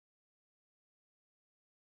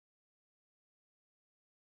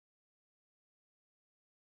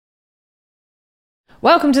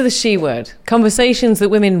Welcome to the She Word, conversations that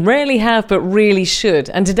women rarely have but really should.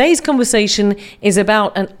 And today's conversation is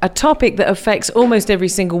about a topic that affects almost every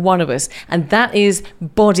single one of us, and that is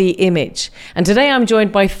body image. And today I'm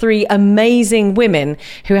joined by three amazing women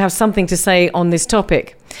who have something to say on this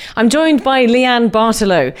topic. I'm joined by Leaane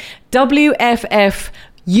Bartolo, WFF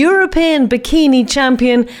European Bikini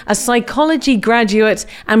champion, a psychology graduate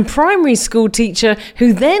and primary school teacher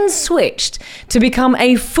who then switched to become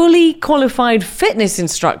a fully qualified fitness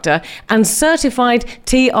instructor and certified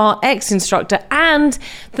TRX instructor and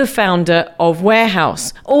the founder of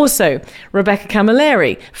Warehouse. Also, Rebecca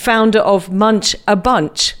Camilleri, founder of Much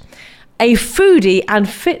Abunch. A foodie and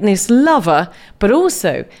fitness lover, but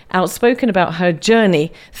also outspoken about her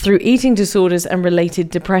journey through eating disorders and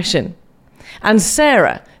related depression. And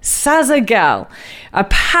Sassa Gal, a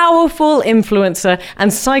powerful influencer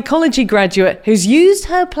and psychology graduate who's used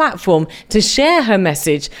her platform to share her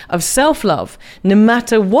message of self-love, no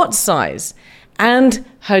matter what size, and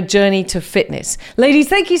her journey to fitness. Ladies,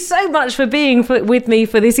 thank you so much for being with me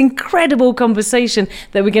for this incredible conversation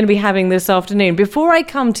that we're going to be having this afternoon. Before I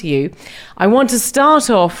come to you, I want to start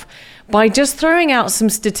off by just throwing out some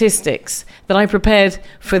statistics that I prepared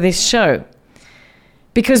for this show.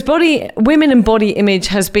 Because women and body image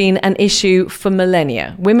has been an issue for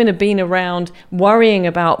millennia. Women have been around worrying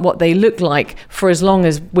about what they look like for as long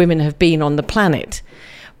as women have been on the planet.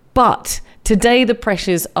 But today the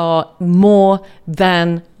pressures are more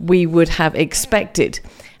than we would have expected.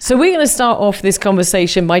 So we're going to start off this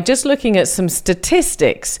conversation by just looking at some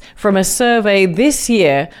statistics from a survey this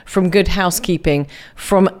year from Good Housekeeping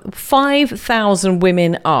from 5,000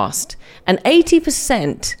 women asked. And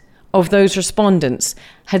 80% of those respondents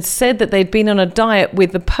had said that they'd been on a diet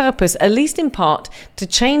with the purpose, at least in part, to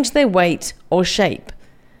change their weight or shape.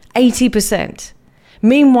 80%.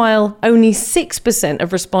 Meanwhile, only 6%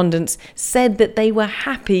 of respondents said that they were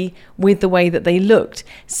happy with the way that they looked.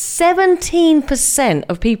 17%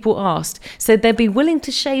 of people asked said they'd be willing to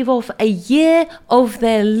shave off a year of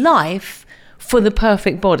their life for the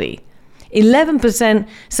perfect body. 11%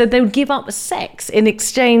 said they would give up sex in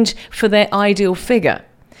exchange for their ideal figure.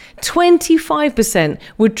 25%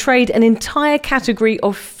 would trade an entire category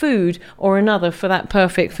of food or another for that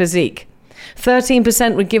perfect physique.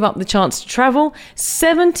 13% would give up the chance to travel.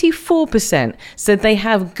 74% said they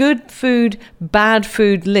have good food, bad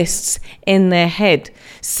food lists in their head.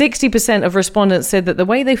 60% of respondents said that the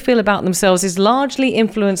way they feel about themselves is largely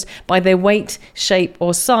influenced by their weight, shape,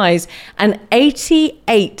 or size. And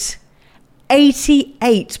 88%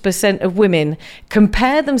 of women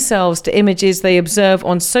compare themselves to images they observe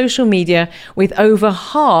on social media, with over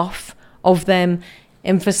half of them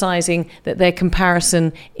emphasizing that their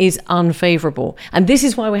comparison is unfavorable. And this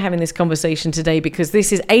is why we're having this conversation today, because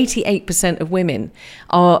this is 88% of women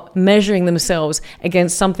are measuring themselves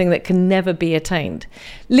against something that can never be attained.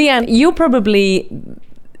 Leaane, you're probably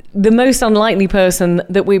the most unlikely person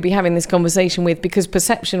that we'd be having this conversation with, because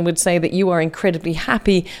perception would say that you are incredibly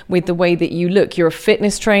happy with the way that you look. You're a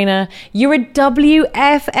fitness trainer. You're a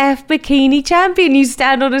WFF Bikini champion. You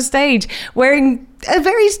stand on a stage wearing a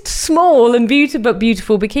very small and beautiful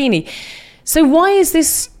bikini. So why is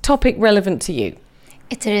this topic relevant to you?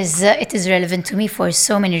 It is relevant to me for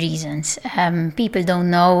so many reasons. People don't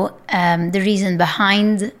know the reason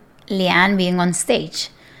behind Leaane being on stage.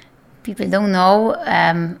 People don't know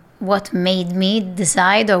what made me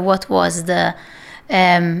decide, or what was the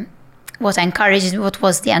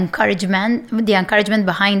encouragement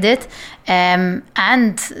behind it, and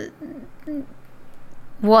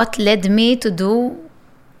what led me to do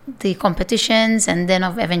the competitions and then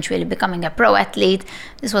of eventually becoming a pro athlete.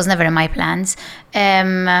 This was never in my plans.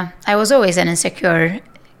 I was always an insecure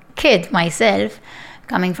kid myself,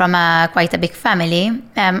 coming from quite a big family.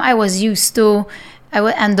 I was used to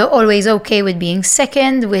and always okay with being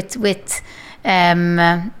second, with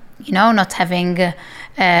not having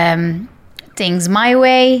things my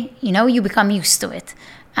way. You become used to it,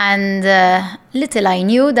 and little I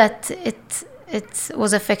knew that it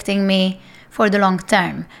was affecting me for the long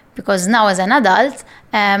term. Because now as an adult,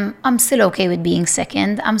 I'm still okay with being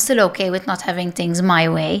second. I'm still okay with not having things my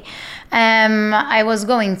way. I was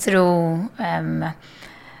going through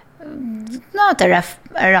not a rough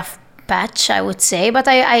patch, I would say, but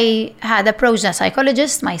I had approached a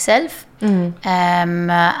psychologist myself,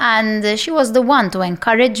 and she was the one to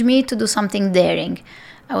encourage me to do something daring.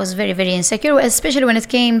 I was very, very insecure, especially when it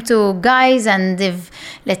came to guys, and if,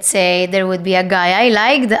 let's say, there would be a guy I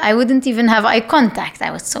liked, I wouldn't even have eye contact.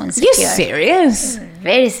 I was so insecure. You're serious?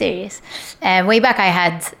 Very serious. Way back, I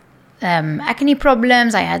had acne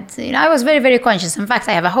problems. I was very, very conscious. In fact,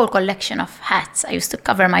 I have a whole collection of hats. I used to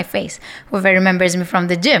cover my face. Whoever remembers me from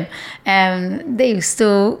the gym, they used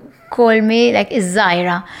to call me like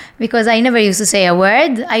Zaira, because I never used to say a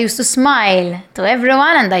word. I used to smile to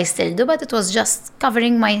everyone, and I still do, but it was just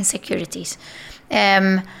covering my insecurities.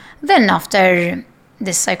 Then after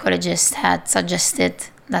this psychologist had suggested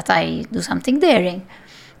that I do something daring,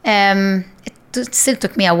 it still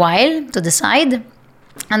took me a while to decide,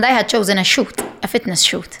 and I had chosen a fitness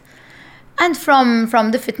shoot. And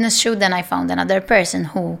from the fitness shoot, then I found another person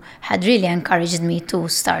who had really encouraged me to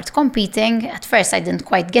start competing. At first, I didn't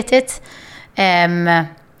quite get it.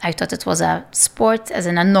 I thought it was a sport, as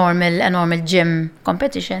in a normal gym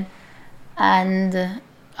competition. And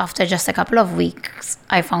after just a couple of weeks,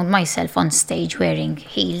 I found myself on stage wearing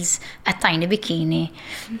heels, a tiny bikini.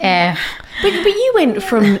 But you went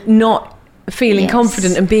from not feeling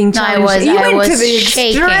confident and being challenged. I was to the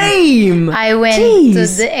shaking. Extreme. I went to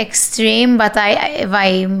the extreme, but if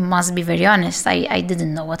I must be very honest, I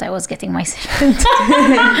didn't know what I was getting myself into.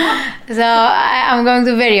 So I'm going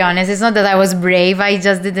to be very honest. It's not that I was brave. I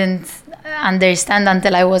just didn't understand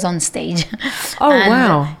until I was on stage. Oh,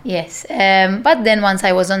 wow. Yes. But then once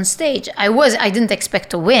I was on stage, I didn't expect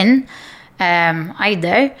to win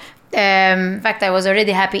either. In fact, I was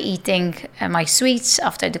already happy eating my sweets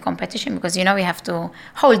after the competition, because we have to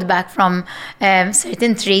hold back from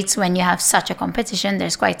certain treats when you have such a competition.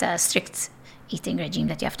 There's quite a strict eating regime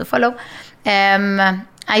that you have to follow.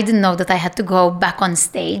 I didn't know that I had to go back on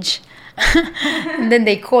stage. And then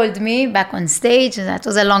they called me back on stage. That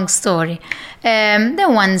was a long story.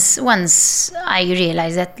 Then once I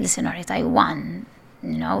realized that, listen, all right, I won.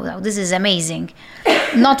 This is amazing.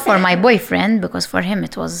 Not for my boyfriend, because for him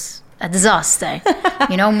it was a disaster.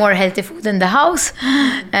 More healthy food in the house,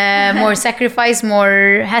 more sacrifice,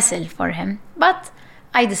 more hassle for him. But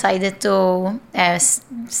I decided to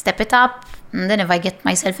step it up. And then if I get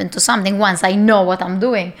myself into something, once I know what I'm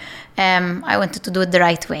doing, I wanted to do it the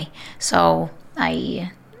right way. So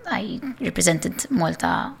I represented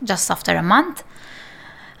Malta just after a month.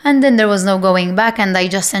 And then there was no going back, and I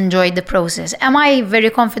just enjoyed the process. Am I very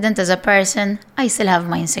confident as a person? I still have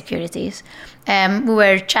my insecurities. We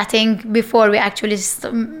were chatting before we actually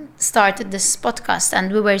started this podcast,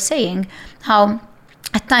 and we were saying how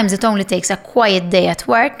at times it only takes a quiet day at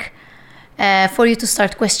work for you to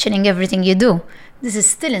start questioning everything you do. This is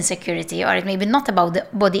still insecurity, or it may be not about the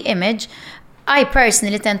body image. I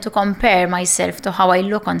personally tend to compare myself to how I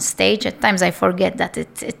look on stage. At times I forget that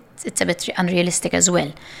it's a bit unrealistic as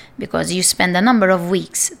well, because you spend a number of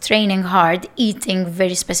weeks training hard, eating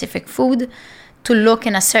very specific food to look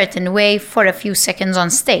in a certain way for a few seconds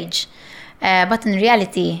on stage. But in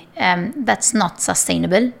reality, that's not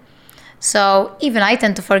sustainable. So even I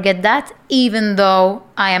tend to forget that, even though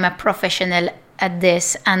I am a professional at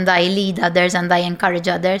this and I lead others and I encourage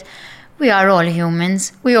others. We are all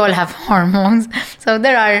humans. We all have hormones. So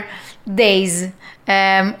there are days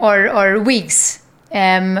or weeks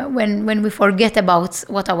when we forget about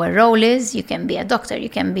what our role is. You can be a doctor, you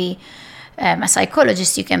can be a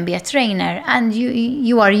psychologist, you can be a trainer, and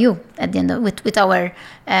you are you at the end of, with our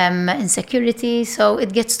insecurity. So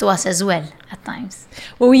it gets to us as well at times.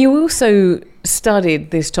 Well, you also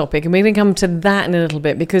studied this topic, and we're going to come to that in a little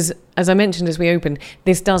bit, because as I mentioned as we opened,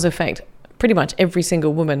 this does affect pretty much every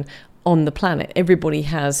single woman on the planet. Everybody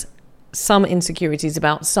has some insecurities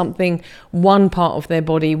about something, one part of their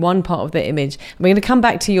body, one part of their image. And we're going to come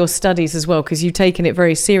back to your studies as well, because you've taken it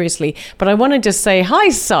very seriously. But I want to just say, hi,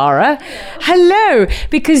 Sarah. Hello.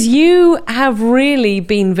 Because you have really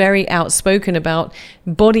been very outspoken about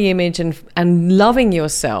body image and loving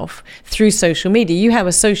yourself through social media. You have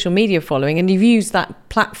a social media following, and you've used that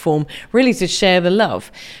platform really to share the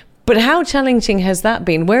love. But how challenging has that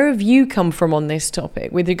been? Where have you come from on this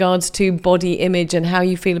topic with regards to body image and how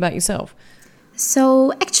you feel about yourself?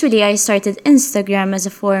 So actually I started Instagram as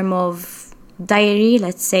a form of diary,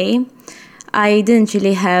 let's say. I didn't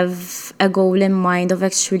really have a goal in mind of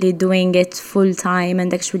actually doing it full time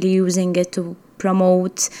and actually using it to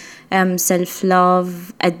promote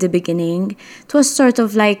self-love at the beginning. It was sort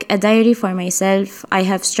of like a diary for myself. I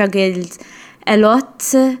have struggled a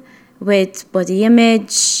lot with body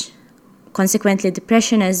image, consequently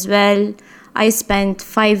depression as well. I spent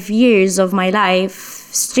 5 years of my life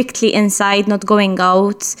strictly inside, not going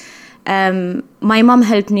out. My mom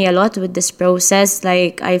helped me a lot with this process.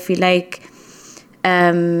 Like, I feel like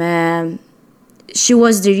she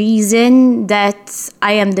was the reason that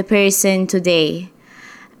I am the person today.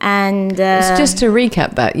 And So just to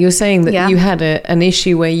recap that, you're saying that you had an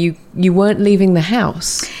issue where you weren't leaving the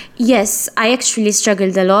house. Yes, I actually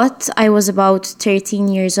struggled a lot. I was about 13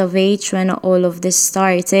 years of age when all of this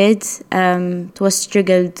started. It was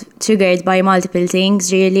triggered by multiple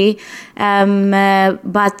things, really.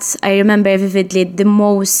 But I remember vividly the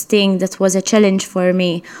most thing that was a challenge for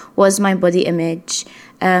me was my body image.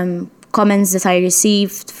 Comments that I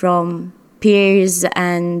received from peers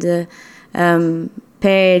and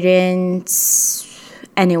parents,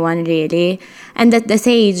 anyone really. And at that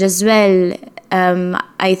age as well,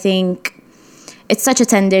 I think it's such a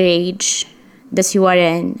tender age that you are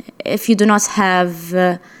in. If you do not have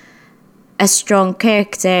a strong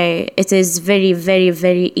character, it is very, very,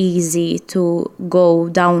 very easy to go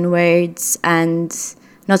downwards and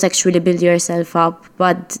not actually build yourself up.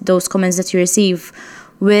 But those comments that you receive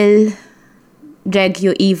will drag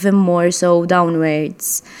you even more so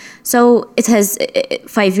downwards. So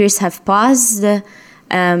 5 years have passed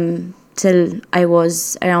till I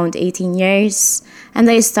was around 18 years, and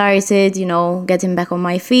I started, getting back on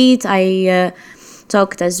my feet. I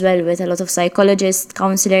talked as well with a lot of psychologists,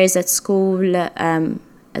 counselors at school.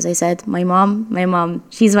 As I said, my mom,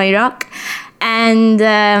 she's my rock. And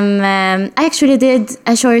I actually did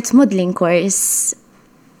a short modeling course.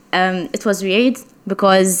 It was weird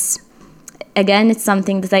because, again, it's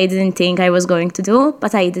something that I didn't think I was going to do,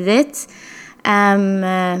 but I did it.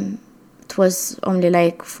 It was only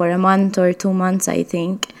like for a month or 2 months, I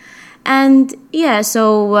think. And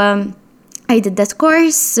so I did that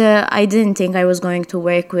course. I didn't think I was going to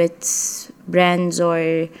work with brands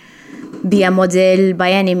or be a model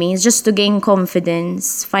by any means, just to gain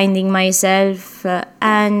confidence, finding myself.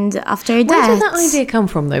 And after that... Where did that idea come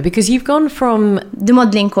from, though? Because you've gone from... The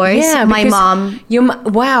modeling course, my mom. Your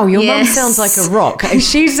mom sounds like a rock.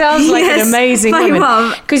 She sounds like an amazing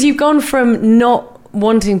woman. Because you've gone from not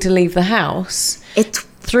wanting to leave the house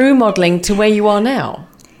through modeling to where you are now.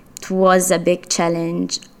 It was a big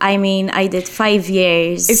challenge. I mean, I did 5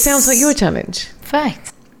 years. It sounds like your challenge.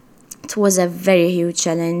 Fact. It was a very huge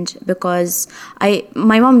challenge because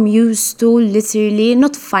my mom used to literally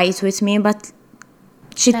not fight with me, but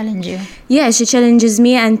she challenge you. Yeah, she challenges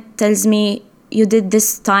me and tells me, you did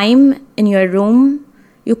this time in your room.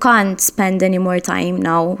 You can't spend any more time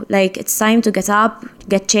now. Like, it's time to get up,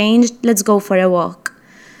 get changed. Let's go for a walk.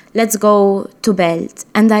 Let's go to bed.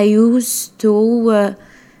 And I used to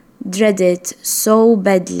dread it so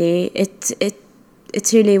badly.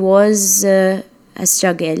 It really was a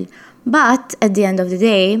struggle. But at the end of the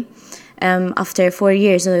day, after 4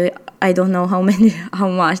 years, I don't know how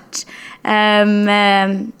much,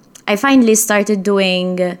 I finally started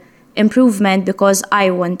doing improvement because I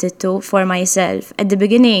wanted to for myself. At the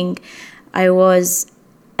beginning, I was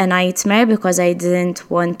a nightmare because I didn't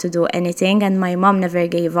want to do anything, and my mom never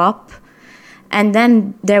gave up. And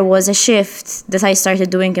then there was a shift that I started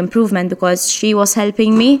doing improvement because she was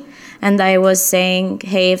helping me, and I was saying,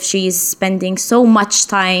 hey, if she's spending so much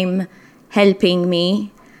time helping me,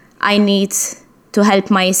 I need to help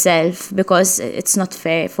myself because it's not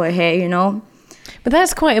fair for her, But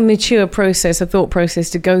that's quite a mature process, a thought process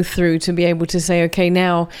to go through to be able to say, okay,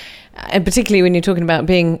 now, and particularly when you're talking about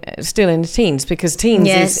being still in the teens, because teens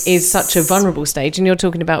is such a vulnerable stage, and you're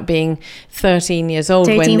talking about being 13 years old.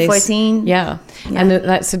 14. Yeah. And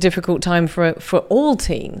that's a difficult time for all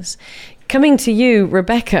teens. Coming to you,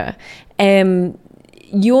 Rebecca,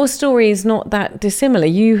 your story is not that dissimilar.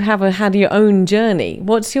 You have had your own journey.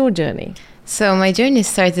 What's your journey? So my journey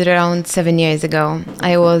started around 7 years ago.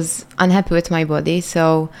 I was unhappy with my body,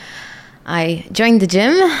 so I joined the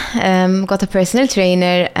gym, got a personal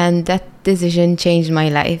trainer, and that decision changed my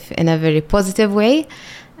life in a very positive way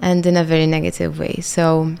and in a very negative way.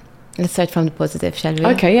 So let's start from the positive, shall we?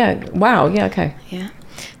 Okay, yeah. Wow, yeah, okay. Yeah.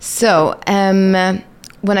 So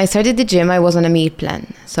when I started the gym, I was on a meal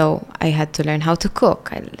plan. So I had to learn how to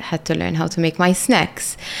cook. I had to learn how to make my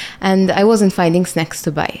snacks. And I wasn't finding snacks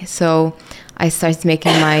to buy. So I started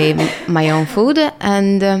making my own food,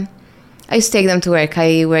 and I used to take them to work.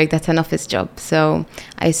 I worked at an office job. So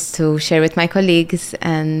I used to share with my colleagues,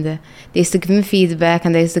 and they used to give me feedback,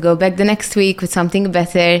 and I used to go back the next week with something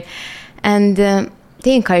better. And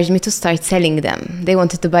they encouraged me to start selling them. They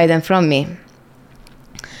wanted to buy them from me.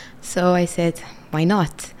 So I said, why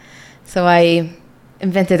not? So I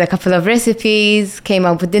invented a couple of recipes, came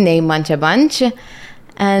up with the name Much Abunch,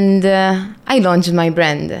 and I launched my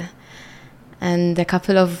brand. And a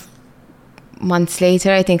couple of months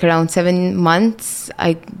later, I think around 7 months,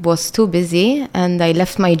 I was too busy and I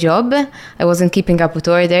left my job. I wasn't keeping up with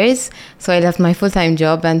orders, so I left my full-time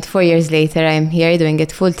job, and 4 years later, I'm here doing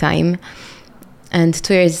it full-time. And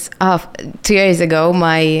 2 years ago,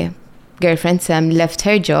 my girlfriend Sam left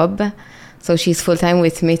her job, so she's full-time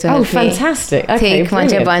with me to help fantastic. me Okay, take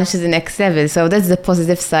Much Abunch to the next level. So that's the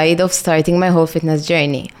positive side of starting my whole fitness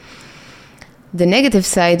journey. The negative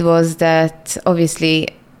side was that obviously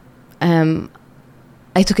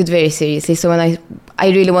I took it very seriously. So when I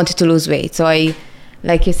really wanted to lose weight, so I,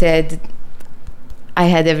 like you said, I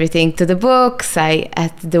had everything to the books. I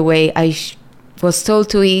ate the way I was told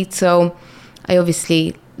to eat. So I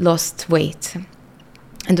obviously lost weight.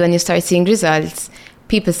 And when you start seeing results,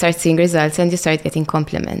 people start seeing results, and you start getting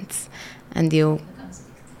compliments, and you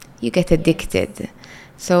get addicted.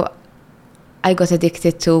 So I got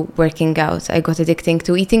addicted to working out. I got addicted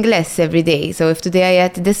to eating less every day. So if today I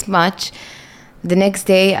ate this much, the next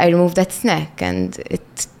day I removed that snack, and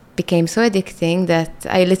it became so addicting that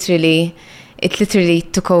it literally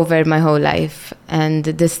took over my whole life. And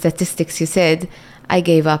the statistics you said, I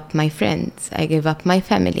gave up my friends, I gave up my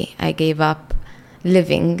family, I gave up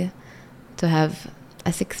living to have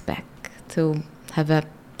a six-pack, to have a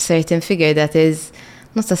certain figure that is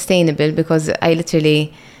not sustainable, because I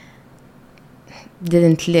literally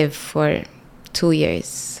didn't live for 2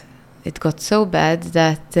 years. It got so bad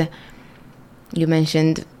that you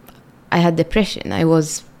mentioned I had depression. I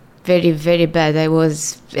was very, very bad.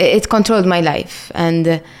 It controlled my life,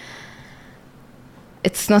 and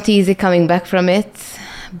it's not easy coming back from it,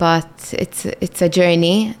 but it's a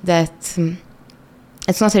journey that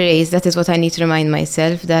it's not a race. That is what I need to remind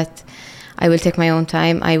myself, that I will take my own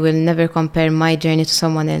time. I will never compare my journey to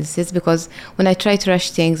someone else's, because when I try to rush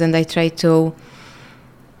things and I try to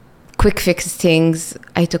quick fix things,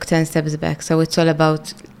 I took 10 steps back. So it's all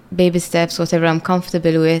about baby steps, whatever I'm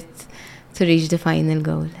comfortable with, to reach the final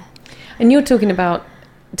goal. And you're talking about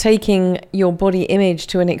taking your body image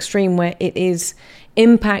to an extreme where it is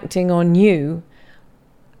impacting on you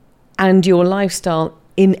and your lifestyle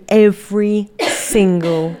in every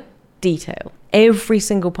single detail, every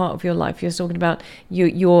single part of your life. You're talking about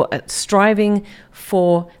you're striving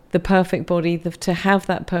for the perfect body. To have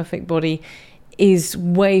that perfect body is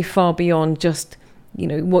way far beyond just,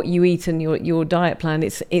 what you eat and your diet plan.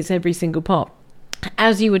 It's every single part.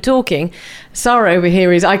 As you were talking, Sarah over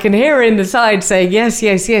here I can hear her in the side saying yes,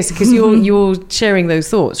 because you're sharing those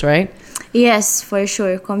thoughts, right? Yes, for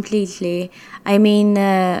sure, completely. I mean,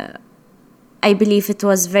 I believe it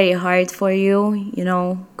was very hard for you,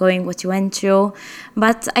 going what you went through.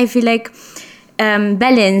 But I feel like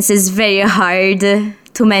balance is very hard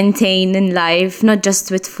to maintain in life, not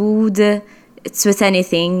just with food, it's with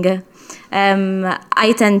anything.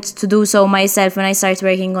 I tend to do so myself when I start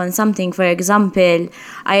working on something. For example,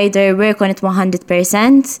 I either work on it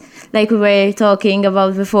 100%, like we were talking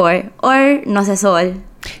about before, or not at all.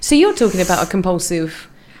 So you're talking about a compulsive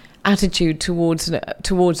attitude towards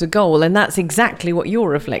a goal, and that's exactly what you're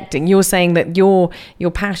reflecting. You're saying that your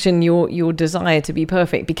passion, your desire to be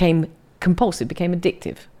perfect became compulsive, became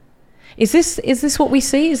addictive. Is this what we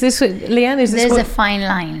see? Is this what, Leaane? There's a fine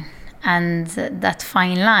line, and that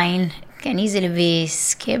fine line can easily be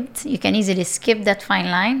skipped. You can easily skip that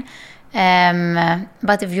fine line,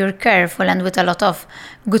 but if you're careful and with a lot of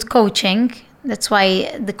good coaching, that's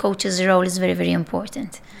why the coach's role is very, very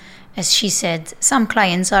important. As she said, some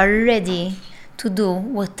clients are ready to do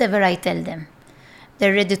whatever I tell them.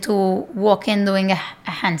 They're ready to walk in doing a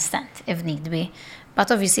handstand if need be.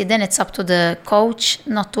 But obviously then it's up to the coach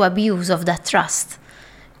not to abuse of that trust.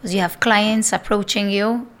 Because you have clients approaching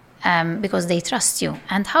you because they trust you.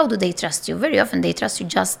 And how do they trust you? Very often they trust you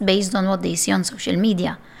just based on what they see on social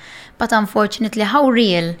media. But unfortunately, how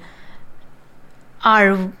real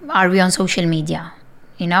are we on social media?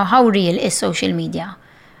 How real is social media?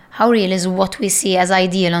 How real is what we see as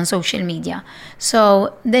ideal on social media?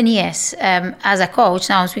 So then yes, as a coach,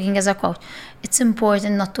 now I'm speaking as a coach, it's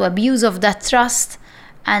important not to abuse of that trust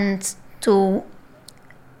and to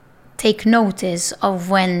take notice of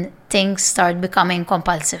when things start becoming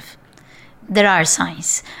compulsive. There are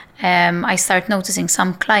signs. I start noticing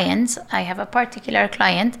some clients. I have a particular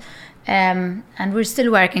client, and we're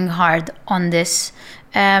still working hard on this.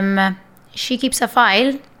 She keeps a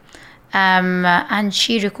file, and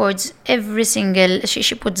she records every single,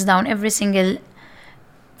 she puts down every single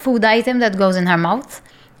food item that goes in her mouth,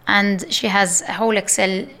 and she has a whole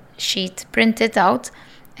Excel sheet printed out,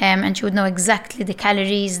 and she would know exactly the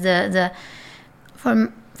calories.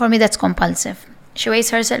 For me, that's compulsive. She weighs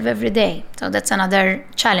herself every day, so that's another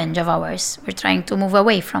challenge of ours. We're trying to move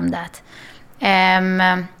away from that.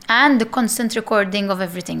 And the constant recording of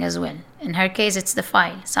everything as well. In her case, it's the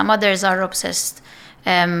file. Some others are obsessed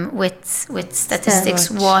with statistics,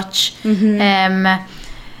 watch.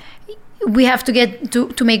 we have to get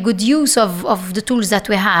to make good use of the tools that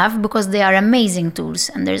we have, because they are amazing tools,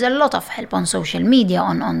 and there's a lot of help on social media,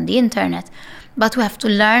 on the internet, but we have to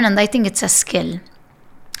learn, and I think it's a skill.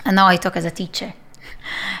 And now I talk as a teacher.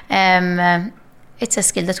 It's a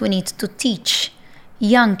skill that we need to teach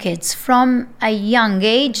young kids from a young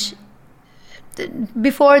age,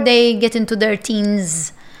 before they get into their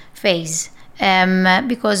teens phase,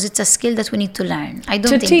 because it's a skill that we need to learn. I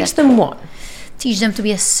don't to think teach them what? Teach them to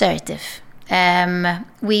be assertive.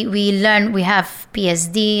 We learn. We have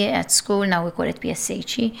PSD at school now. We call it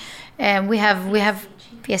PSHE. We have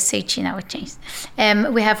PSHE now. It changed.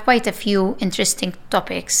 We have quite a few interesting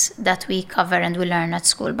topics that we cover and we learn at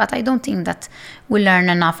school. But I don't think that we learn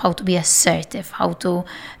enough how to be assertive, how to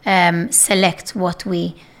select what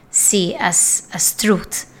we see as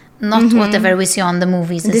truth, not whatever we see on the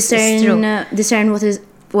movies. Discern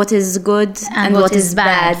what is good and what is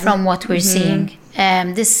bad from what we're seeing.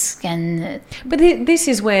 This can... But this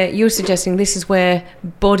is where you're suggesting this is where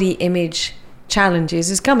body image challenges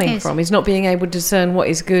is coming from. It's not being able to discern what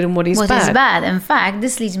is good and what is bad. What is bad. In fact,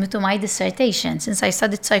 this leads me to my dissertation. Since I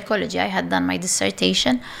studied psychology, I had done my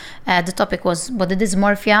dissertation. The topic was body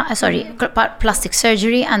dysmorphia, plastic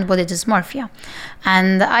surgery and body dysmorphia.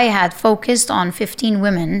 And I had focused on 15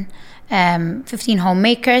 women, 15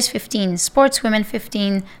 homemakers, 15 sportswomen,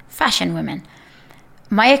 15 fashion women.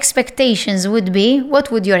 My expectations would be,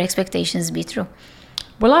 what would your expectations be, True?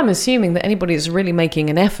 Well, I'm assuming that anybody that's really making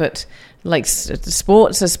an effort, like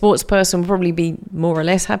sports, a sports person will probably be more or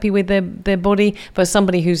less happy with their body. But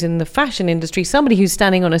somebody who's in the fashion industry, somebody who's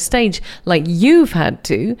standing on a stage like you've had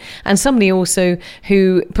to, and somebody also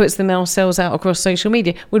who puts themselves out across social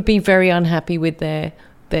media would be very unhappy with the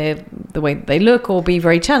way they look, or be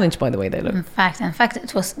very challenged by the way they look. In fact,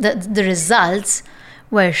 it was the results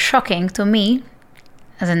were shocking to me,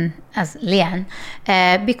 as Leaane,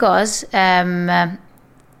 because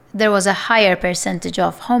there was a higher percentage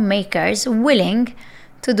of homemakers willing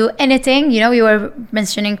to do anything. You know, you were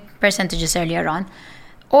mentioning percentages earlier on.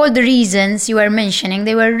 All the reasons you were mentioning,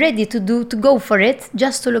 they were ready to go for it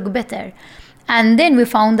just to look better. And then we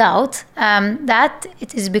found out that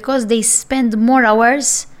it is because they spend more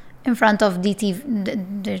hours in front of their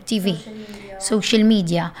TV, social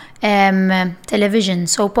media, television,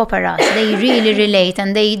 soap operas. They really relate,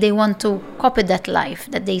 and they want to copy that life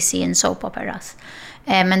that they see in soap operas.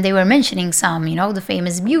 And they were mentioning some, the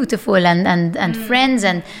famous Beautiful and Friends,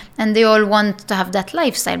 and they all want to have that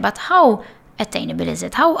lifestyle. But how attainable is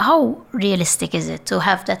it? How realistic is it to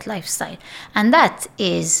have that lifestyle? And that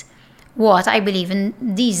is what I believe in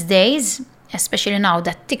these days, especially now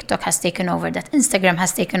that TikTok has taken over, that Instagram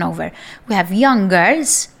has taken over. We have young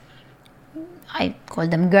girls, I call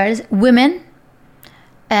them girls, women,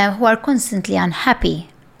 who are constantly unhappy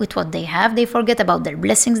with what they have. They forget about their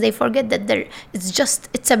blessings. They forget that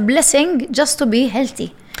it's a blessing just to be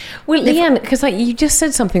healthy. Well, Leaane, because you just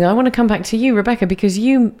said something, I want to come back to you, Rebecca, because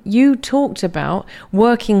you talked about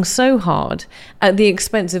working so hard at the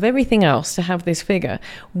expense of everything else to have this figure.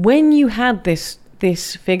 When you had this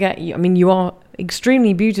figure, I mean, you are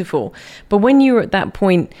extremely beautiful, but when you were at that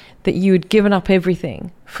point that you had given up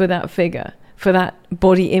everything for that figure, for that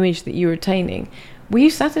body image that you were attaining, were you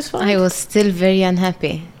satisfied? I was still very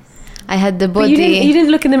unhappy. I had the body. But you didn't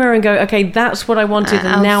look in the mirror and go, okay, that's what I wanted,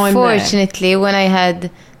 and now I'm there. Unfortunately, when I had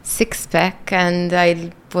six-pack and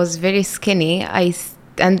I was very skinny,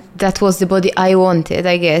 and that was the body I wanted,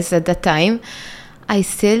 I guess, at that time, I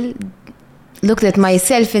still looked at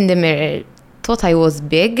myself in the mirror, thought I was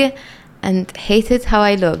big, and hated how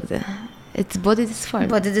I looked. It's body dysmorphia.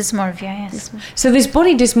 Body dysmorphia, yes. So this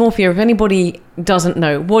body dysmorphia, if anybody doesn't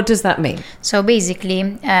know, what does that mean? So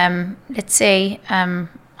basically, let's say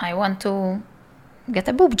I want to get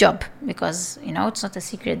a boob job, because, it's not a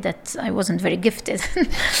secret that I wasn't very gifted.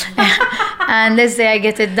 And let's say I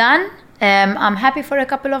get it done. I'm happy for a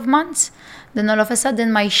couple of months. Then all of a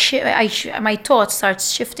sudden my thought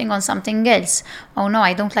starts shifting on something else. Oh no,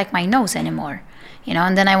 I don't like my nose anymore.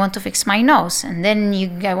 And then I want to fix my nose. And then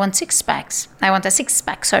I want six-packs. I want a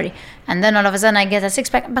six-pack, sorry. And then all of a sudden I get a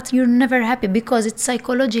six-pack. But you're never happy because it's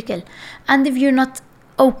psychological. And if you're not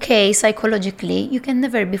okay psychologically, you can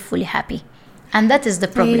never be fully happy. And that is the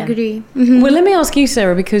problem. I agree. Mm-hmm. Well, let me ask you,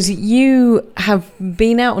 Sarah, because you have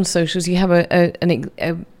been out on socials. You have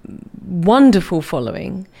a wonderful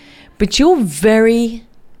following. But you're very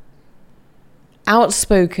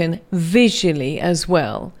outspoken visually as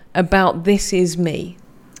well about this is me.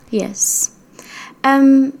 Yes.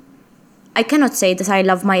 I cannot say that I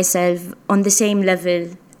love myself on the same level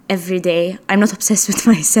every day. I'm not obsessed with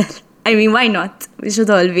myself. I mean, why not? We should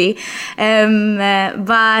all be.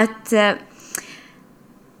 But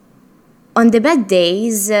on the bad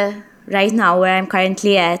days, right now where I'm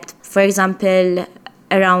currently at, for example,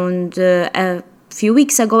 around a few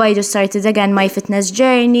weeks ago, I just started again my fitness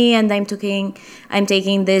journey, and I'm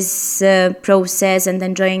taking this process and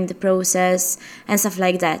enjoying the process and stuff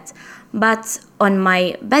like that. But on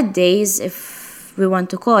my bad days, if we want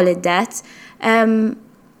to call it that,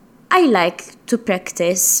 I like to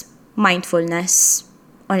practice mindfulness,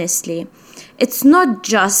 honestly. It's not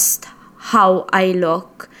just how I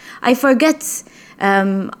look. I forget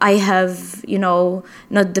I have,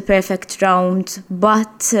 not the perfect round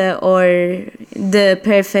butt or the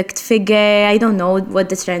perfect figure. I don't know what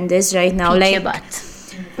the trend is right now. Peachy butt.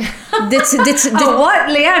 What,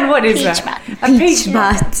 Leanne? What is Peach that? butt. A peach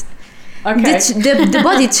butt. Okay. The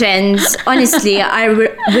body trends, honestly,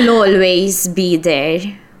 will always be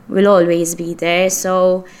there. Will always be there.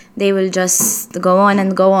 So they will just go on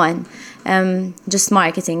and go on. Just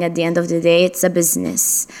marketing at the end of the day. It's a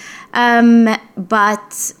business.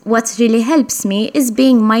 But what really helps me is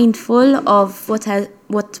being mindful of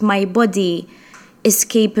what my body is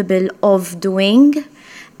capable of doing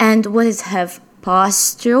and what it have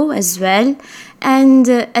passed through as well. And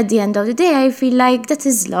at the end of the day, I feel like that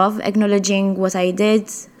is love, acknowledging what I did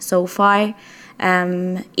so far.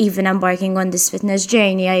 Even embarking on this fitness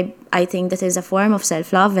journey, I think that is a form of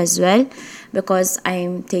self-love as well, because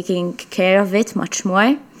I'm taking care of it much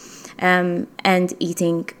more, and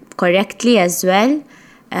eating correctly as well.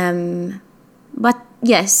 But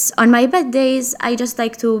yes, on my bad days, I just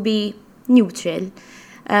like to be neutral.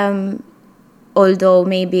 Although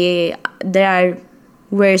maybe there are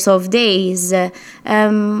worse of days,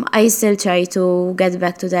 I still try to get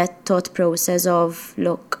back to that thought process of,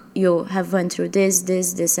 look, you have went through this,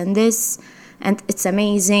 and this, and it's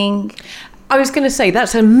amazing. I was going to say,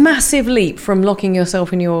 that's a massive leap from locking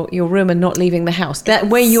yourself in your room and not leaving the house. That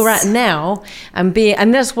where you're at now, and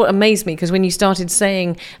that's what amazed me, because when you started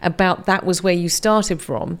saying about that was where you started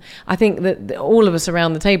from, I think that all of us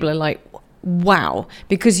around the table are like, wow,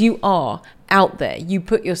 because you are out there. You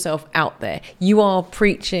put yourself out there. You are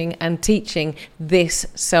preaching and teaching this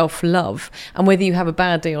self-love. And whether you have a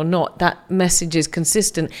bad day or not, that message is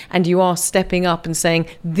consistent. And you are stepping up and saying,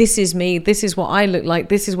 this is me. This is what I look like.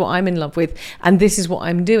 This is what I'm in love with. And this is what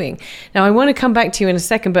I'm doing. Now, I want to come back to you in a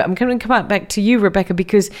second, but I'm going to come back to you, Rebecca,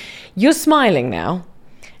 because you're smiling now.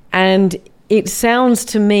 And it sounds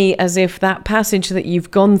to me as if that passage that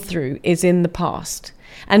you've gone through is in the past.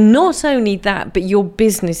 And not only that, but your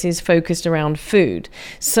business is focused around food.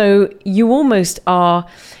 So you almost are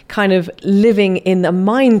kind of living in a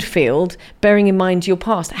minefield, bearing in mind your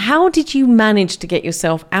past. How did you manage to get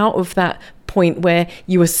yourself out of that point where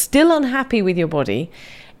you were still unhappy with your body,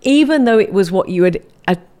 even though it was what you had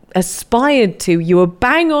aspired to? You were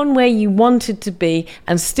bang on where you wanted to be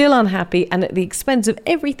and still unhappy and at the expense of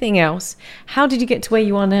everything else. How did you get to where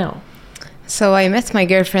you are now? So I met my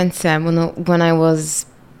girlfriend Sam when I was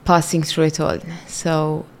passing through it all.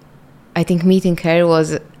 So I think meeting her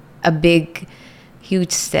was a big,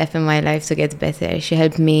 huge step in my life to get better. She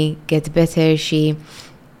helped me get better. She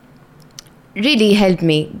really helped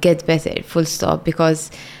me get better, full stop, because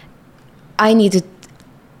I needed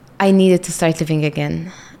to start living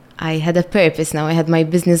again. I had a purpose now. I had my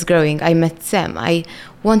business growing. I met Sam. I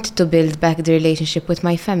wanted to build back the relationship with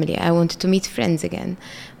my family. I wanted to meet friends again.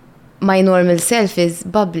 My normal self is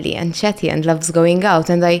bubbly and chatty and loves going out,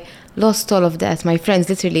 and I lost all of that. My friends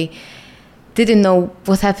literally didn't know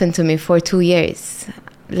what happened to me for 2 years.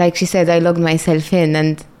 Like she said, I logged myself in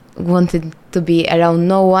and wanted to be around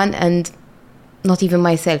no one and not even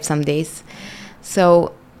myself some days.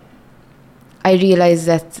 So I realized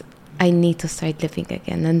that I need to start living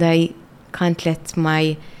again, and I can't let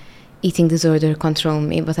my eating disorder control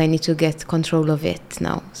me, but I need to get control of it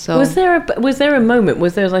now. So was there a moment,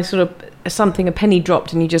 was there like sort of something, a penny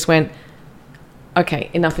dropped and you just went, okay,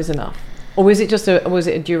 enough is enough? Or was it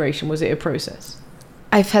a duration? Was it a process?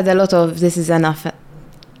 I've had a lot of this is enough.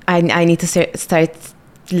 I need to start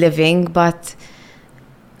living, but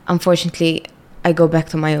unfortunately I go back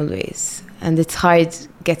to my old ways, and it's hard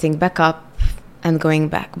getting back up and going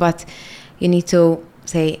back. But you need to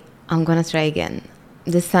say, I'm gonna try again.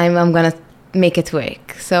 This time I'm gonna make it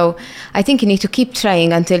work. So I think you need to keep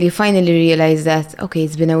trying until you finally realize that, okay,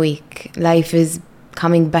 it's been a week, life is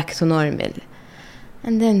coming back to normal,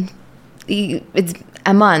 and then it's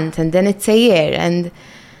a month, and then it's a year, and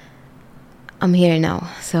I'm here now.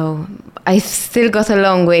 So I've still got a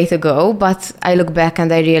long way to go, but I look back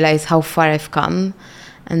and I realize how far I've come,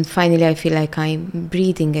 and finally I feel like I'm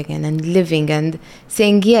breathing again and living and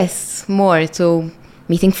saying yes more to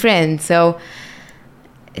meeting friends. So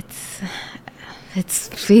it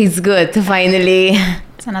feels good to finally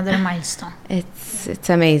It's another milestone. It's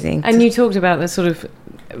amazing. And you talked about the sort of,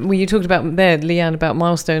 you talked about there, Leaane, about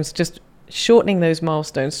milestones, just shortening those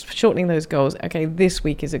milestones, shortening those goals. Okay, this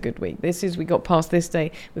week is a good week. We got past this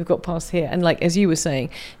day, we've got past here. And like, as you were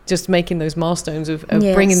saying, just making those milestones of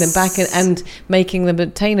bringing them back and making them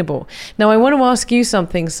attainable. Now, I want to ask you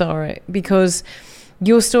something, Sarah, because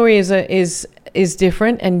your story is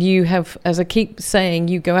different, and you have, as I keep saying,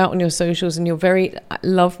 you go out on your socials and you're very,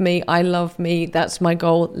 love me, I love me, that's my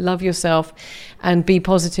goal, love yourself and be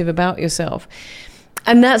positive about yourself.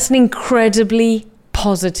 And that's an incredibly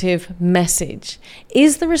positive message.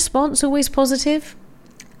 Is the response always positive?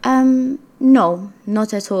 No,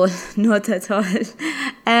 not at all. Not at all.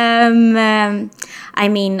 I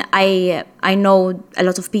mean, I know a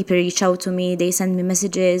lot of people reach out to me. They send me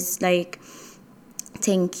messages like,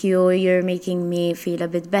 thank you, you're making me feel a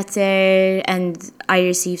bit better. And I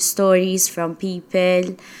receive stories from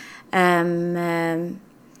people. But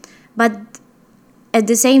at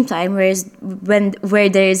the same time, where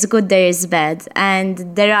there is good, there is bad.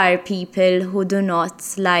 And there are people who do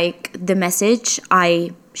not like the message I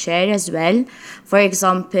share as well. For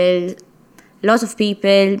example, a lot of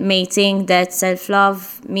people may think that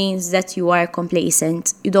self-love means that you are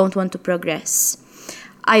complacent, you don't want to progress.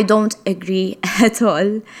 I don't agree at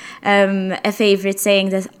all. A favorite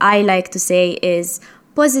saying that I like to say is,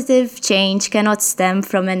 positive change cannot stem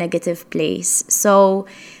from a negative place. So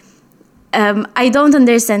I don't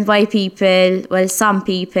understand why some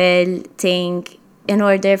people think in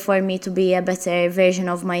order for me to be a better version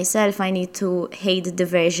of myself, I need to hate the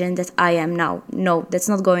version that I am now. No, that's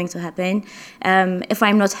not going to happen. If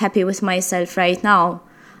I'm not happy with myself right now,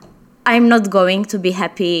 I'm not going to be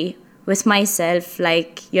happy with myself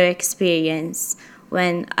like your experience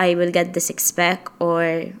when I will get the six-pack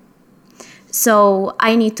So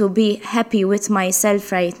I need to be happy with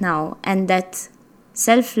myself right now, and that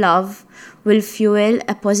self-love will fuel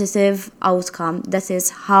a positive outcome. That is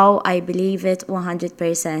how I believe it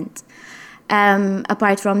 100%.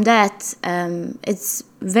 Apart from that, it's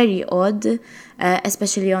very odd,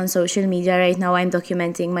 especially on social media. Right now I'm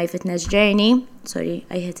documenting my fitness journey. Sorry,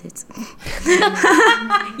 I hit it.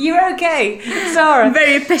 You're okay, Sarah.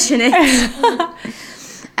 Very passionate.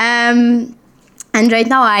 And right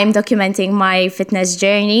now I'm documenting my fitness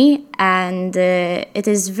journey, and it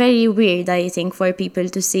is very weird, I think, for people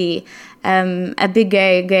to see a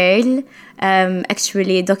bigger girl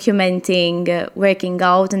actually documenting working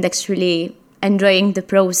out and actually enjoying the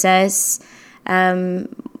process.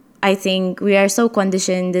 I think we are so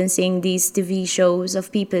conditioned in seeing these TV shows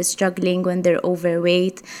of people struggling when they're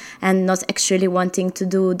overweight and not actually wanting to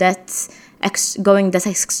do that, going that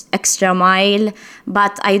extra mile.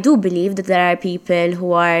 But I do believe that there are people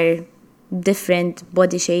who are different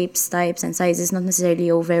body shapes, types and sizes, not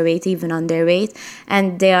necessarily overweight, even underweight,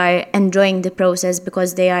 and they are enjoying the process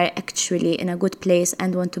because they are actually in a good place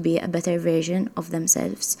and want to be a better version of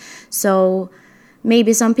themselves. So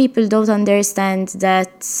maybe some people don't understand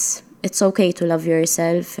that it's okay to love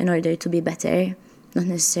yourself in order to be better, not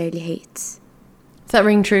necessarily hate. Does that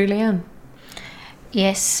ring true, Leaane?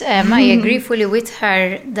 Yes, I agree fully with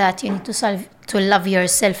her that you need to love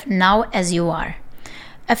yourself now as you are.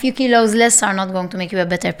 A few kilos less are not going to make you a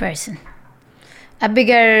better person. A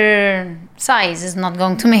bigger size is not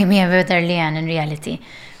going to make me a better Leaane in reality.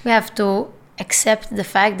 We have to accept the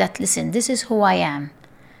fact that, listen, this is who I am.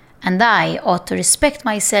 And I ought to respect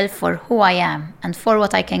myself for who I am and for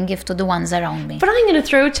what I can give to the ones around me. But I'm going to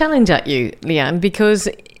throw a challenge at you, Leaane, because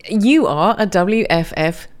you are a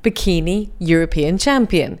WFF Bikini European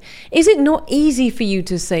champion. Is it not easy for you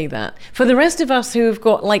to say that? For the rest of us who have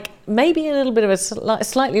got like maybe a little bit of a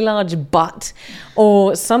slightly large butt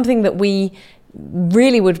or something that we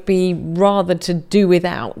really would be rather to do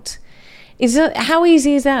without. How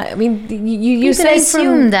easy is that? I mean, you say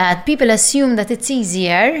people assume that it's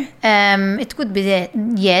easier. It could be that,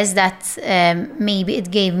 yes, that maybe it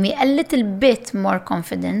gave me a little bit more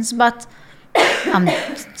confidence, but I'm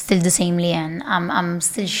still the same Leaane. I'm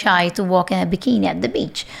still shy to walk in a bikini at the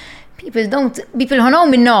beach. People who know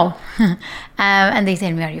me know, and they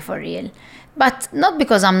tell me, "Are you for real?" But not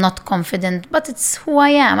because I'm not confident, but it's who I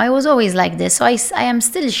am. I was always like this, so I am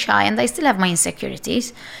still shy, and I still have my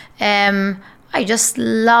insecurities. I just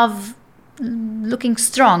love looking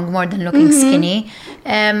strong more than looking skinny.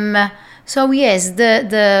 So yes,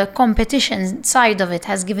 the competition side of it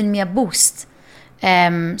has given me a boost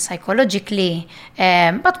psychologically,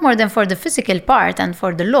 but more than for the physical part and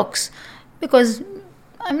for the looks. Because,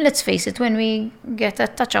 let's face it, when we get a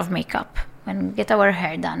touch of makeup, when we get our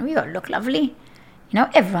hair done, we all look lovely.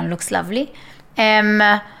 Everyone looks lovely.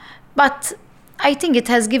 But I think it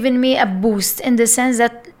has given me a boost in the sense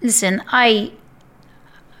that, listen, I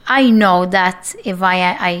know that if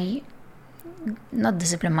I not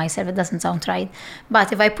discipline myself, it doesn't sound right,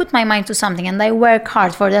 but if I put my mind to something and I work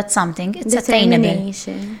hard for that something, it's attainable.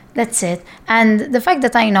 That's it. And the fact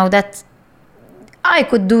that I know that I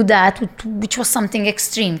could do that, which was something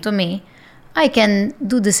extreme to me, I can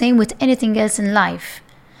do the same with anything else in life.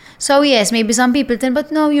 So yes, maybe some people think,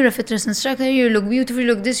 but no, you're a fitness instructor, you look beautiful, you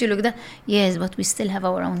look this, you look that. Yes, but we still have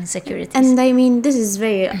our own insecurities. And I mean, this is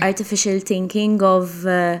very artificial thinking of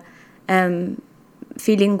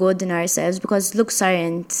feeling good in ourselves, because looks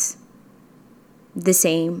aren't the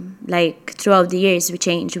same. Like, throughout the years we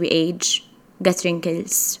change, we age, get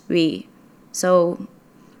wrinkles, so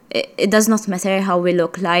it does not matter how we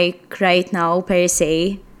look like right now per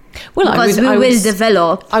se. Well, because we will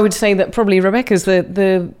develop. I would say that probably Rebecca's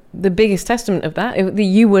the biggest testament of that.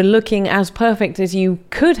 You were looking as perfect as you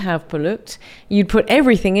could have looked. You'd put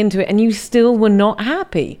everything into it and you still were not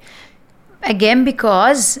happy. Again,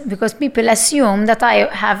 because people assume that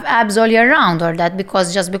I have abs all year round, or that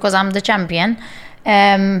just because I'm the champion,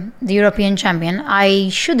 the European champion, I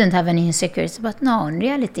shouldn't have any insecurities. But no, in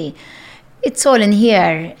reality, it's all in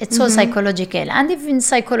here. It's all psychological. And even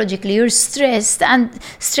psychologically, you're stressed, and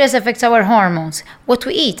stress affects our hormones. What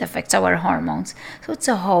we eat affects our hormones. So it's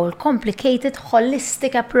a whole complicated,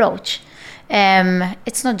 holistic approach.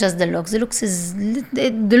 It's not just the looks. The looks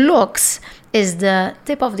is the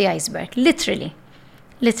tip of the iceberg, literally.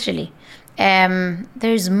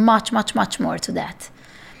 There's much, much, much more to that.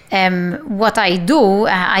 What I do,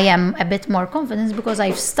 I am a bit more confident because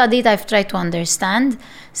I've studied, I've tried to understand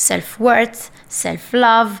self-worth,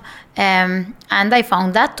 self-love, and I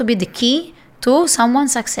found that to be the key to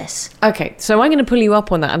someone's success. Okay, so I'm going to pull you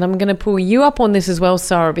up on that, and I'm going to pull you up on this as well,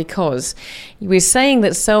 Sarah, because we're saying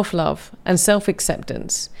that self-love and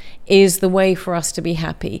self-acceptance is the way for us to be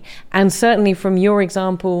happy. And certainly from your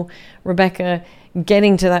example, Rebecca,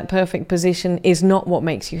 getting to that perfect position is not what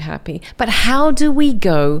makes you happy. But how do we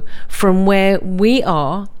go from where we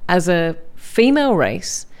are as a female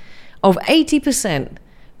race of 80%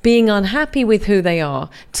 being unhappy with who they are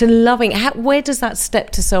to loving? Where does that step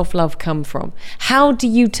to self-love come from? How do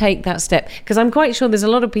you take that step? Because I'm quite sure there's a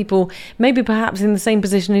lot of people, maybe perhaps in the same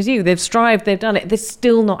position as you. They've strived, they've done it, they're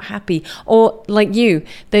still not happy. Or like you,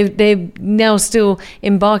 they're now still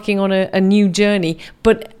embarking on a new journey.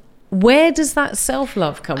 But where does that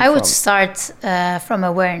self-love come from? I would start from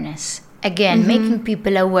awareness. Again, making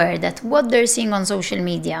people aware that what they're seeing on social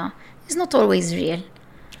media is not always real.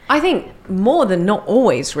 I think more than not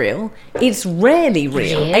always real, it's rarely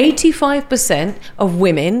real. 85% of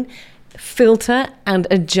women filter and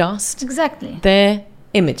adjust their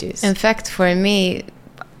images. In fact, for me,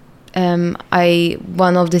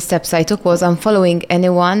 one of the steps I took was unfollowing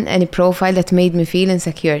any profile that made me feel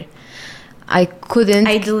insecure. I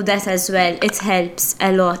do that as well. It helps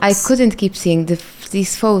a lot. I couldn't keep seeing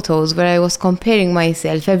these photos where I was comparing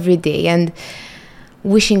myself every day and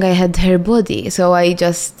wishing I had her body. So I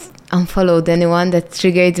just unfollowed anyone that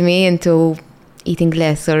triggered me into eating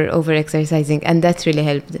less or over-exercising. And that really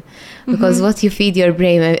helped. Because what you feed your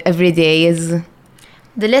brain every day is...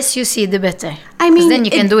 The less you see, the better. I mean, then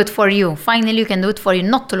you can do it for you. Finally, you can do it for you,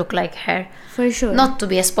 not to look like her. For sure. Not to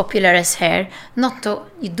be as popular as her.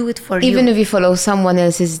 You do it for you. Even if you follow someone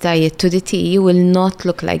else's diet to the T, you will not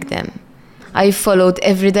look like them. I've followed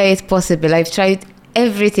every diet possible. I've tried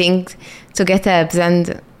everything to get abs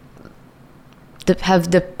and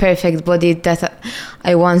have the perfect body that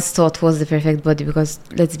I once thought was the perfect body, because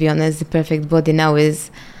let's be honest, the perfect body now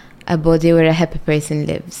is a body where a happy person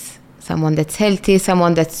lives. Someone that's healthy,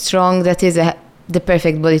 someone that's strong, that is the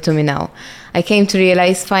perfect body to me now. I came to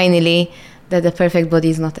realize finally that the perfect body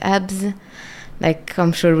is not abs. Like,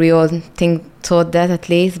 I'm sure we all thought that at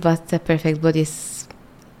least, but the perfect body is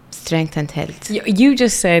strength and health. You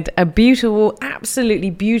just said a beautiful, absolutely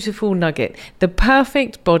beautiful nugget. The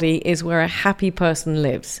perfect body is where a happy person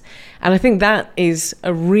lives. And I think that is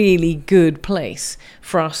a really good place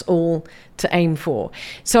for us all to aim for.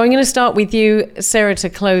 So I'm going to start with you, Sarah, to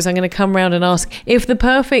close. I'm going to come round and ask, if the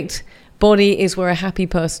perfect body is where a happy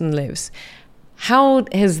person lives, how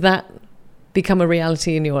has that become a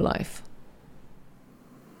reality in your life?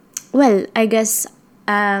 Well, I guess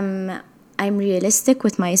I'm realistic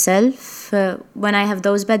with myself. When I have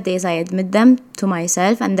those bad days, I admit them to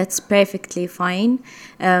myself, and that's perfectly fine.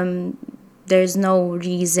 There's no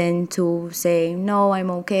reason to say, no,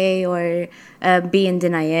 I'm okay, or be in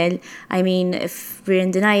denial. I mean, if we're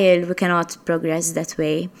in denial, we cannot progress that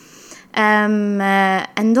way.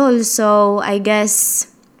 And also, I guess,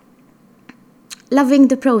 loving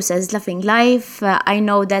the process, loving life. I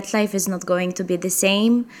know that life is not going to be the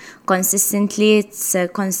same consistently. It's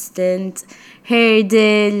constant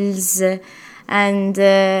hurdles and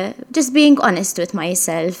just being honest with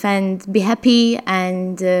myself and be happy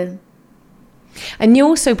And you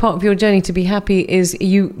also, part of your journey to be happy is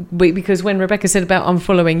because when Rebecca said about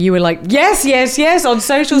unfollowing, you were like, yes, on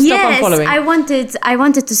social stuff unfollowing. Yes, I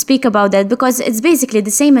wanted to speak about that because it's basically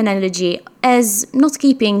the same analogy as not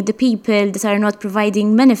keeping the people that are not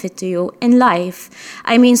providing benefit to you in life.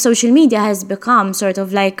 I mean, social media has become sort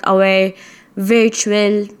of like our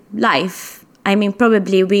virtual life. I mean,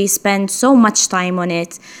 probably we spend so much time on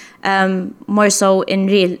it. More so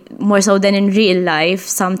than in real life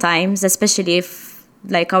sometimes, especially if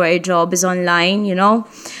like our job is online, you know.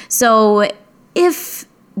 So if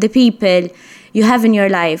the people you have in your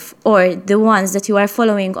life or the ones that you are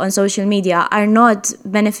following on social media are not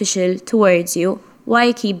beneficial towards you,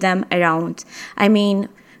 why keep them around? I mean,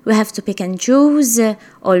 we have to pick and choose,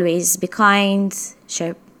 always be kind,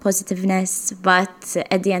 share positiveness, but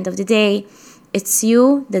at the end of the day, it's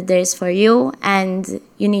you that there is for you, and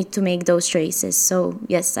you need to make those choices. So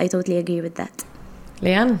yes, I totally agree with that.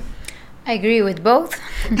 Leaane? I agree with both.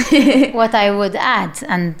 What I would add,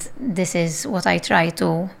 and this is what I try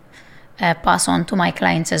to pass on to my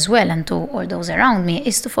clients as well and to all those around me,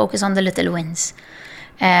 is to focus on the little wins.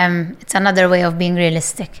 It's another way of being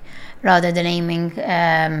realistic rather than aiming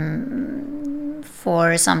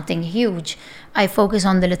for something huge. I focus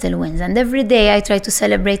on the little wins, and every day I try to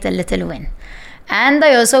celebrate a little win. And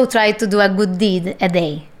I also try to do a good deed a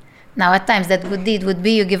day. Now, at times, that good deed would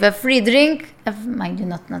be you give a free drink, mind you,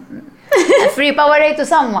 not a free Powerade to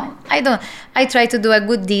someone. I try to do a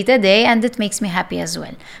good deed a day, and it makes me happy as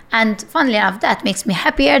well. And funnily enough, that makes me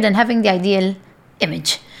happier than having the ideal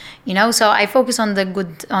image. You know, so I focus on the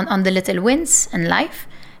good, on the little wins in life,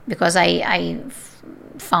 because I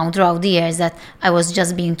found throughout the years that I was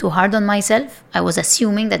just being too hard on myself. I was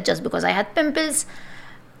assuming that just because I had pimples,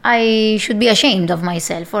 I should be ashamed of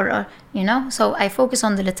myself, or you know. So I focus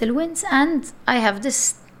on the little wins, and I have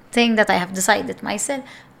this thing that I have decided myself: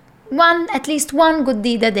 at least one good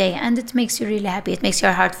deed a day, and it makes you really happy. It makes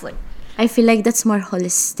your heart full. I feel like that's more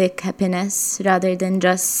holistic happiness rather than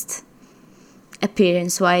just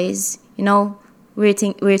appearance-wise. You know, we're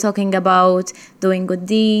talking about doing good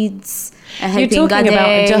deeds, helping others. You're talking about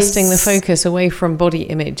adjusting the focus away from body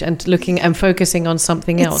image and looking and focusing on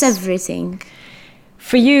something else. It's everything.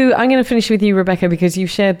 For you, I'm going to finish with you, Rebecca, because you've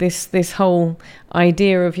shared this whole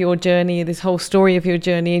idea of your journey, this whole story of your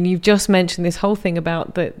journey, and you've just mentioned this whole thing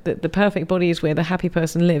about the perfect body is where the happy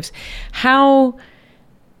person lives. How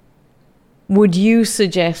would you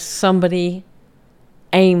suggest somebody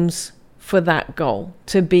aims for that goal,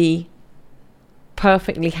 to be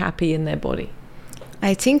perfectly happy in their body?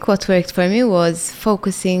 I think what worked for me was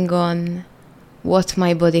focusing on what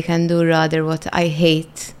my body can do rather what I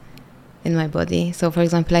hate in my body. So, for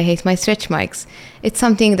example, I hate my stretch marks. It's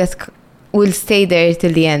something that will stay there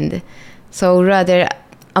till the end. So rather,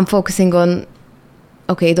 I'm focusing on,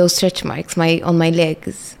 okay, those stretch marks on my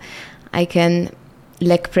legs. I can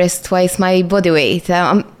leg press twice my body weight.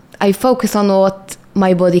 I focus on what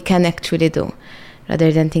my body can actually do,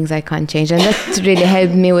 rather than things I can't change. And that really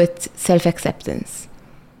helped me with self-acceptance.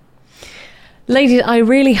 Ladies, I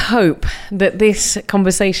really hope that this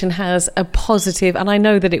conversation has a positive, and I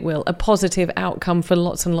know that it will, a positive outcome for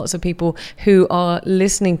lots and lots of people who are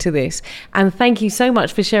listening to this. And thank you so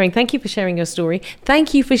much for sharing. Thank you for sharing your story.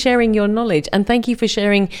 Thank you for sharing your knowledge. And thank you for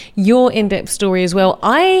sharing your in-depth story as well.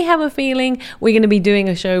 I have a feeling we're going to be doing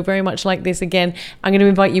a show very much like this again. I'm going to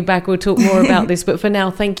invite you back. We'll talk more about this. But for now,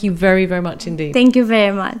 thank you very, very much indeed. Thank you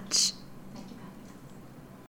very much.